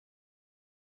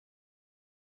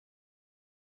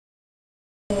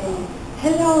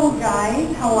Hello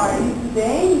guys, how are you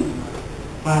today?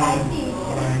 Fine.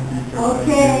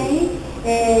 Okay,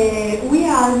 we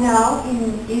are now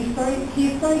in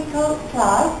historical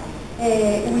class.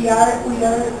 I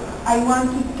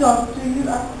want to talk to you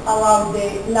about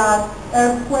the last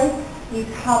earthquake. It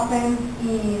happened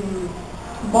in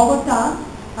Bogota,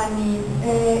 and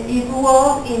it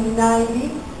was in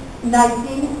 1906.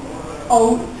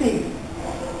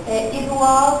 It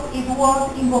was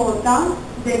in Bogota.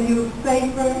 The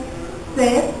newspaper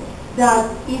said that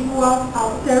it was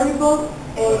a terrible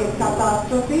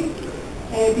catastrophe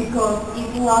because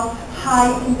it was high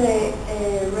in the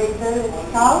Richter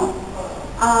scale,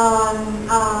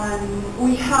 and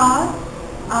we had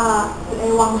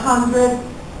 100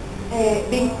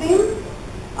 victims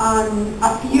and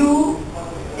a few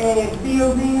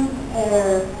buildings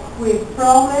with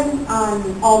problems, and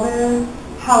other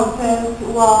houses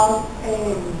was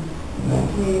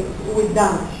with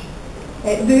damage.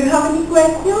 Do you have any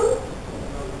questions?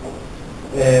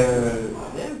 Yeah.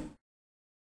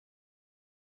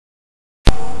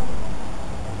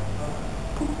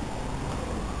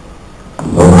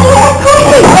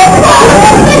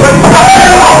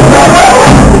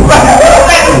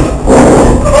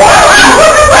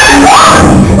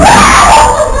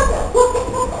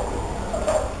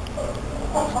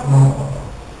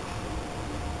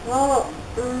 Well,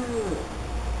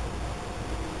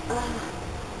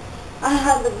 I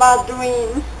had a bad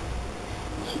dream.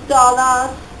 She told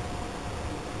us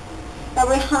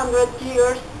every 100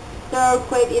 years the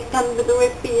earthquake it can be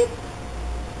repeated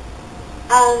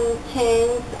and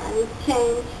change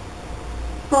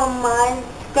from mild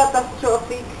to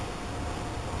catastrophic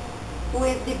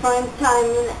with different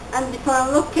timing and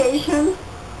different locations.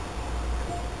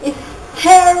 It's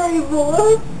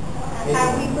terrible.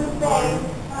 Are we prepared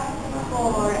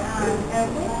for an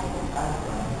earthquake?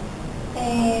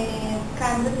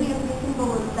 Can the buildings in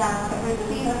Bogota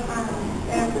receive an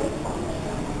earthquake?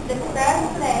 The first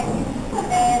step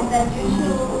is that you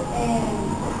should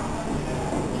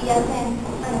be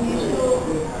attentive, and you should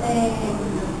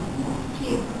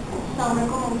keep some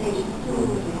recommendations to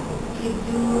keep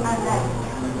you alive.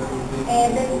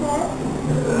 The step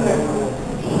is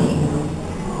be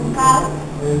calm,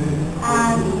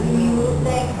 and you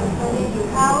take control of your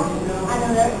house and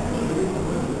other things.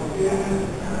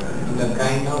 In that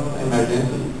kind of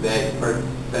emergency, the experts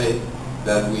say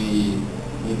that we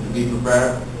need to be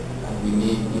prepared and we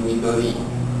need immediately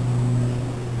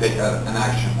take an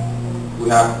action. We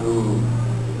have to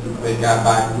take a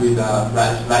bag with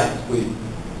flashlights, with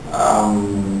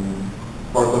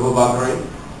portable battery,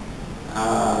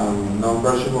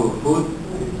 non-perishable food,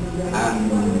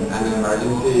 and an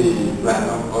emergency plan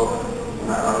of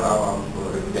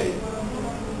escape.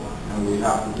 And we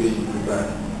have to be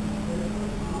prepared.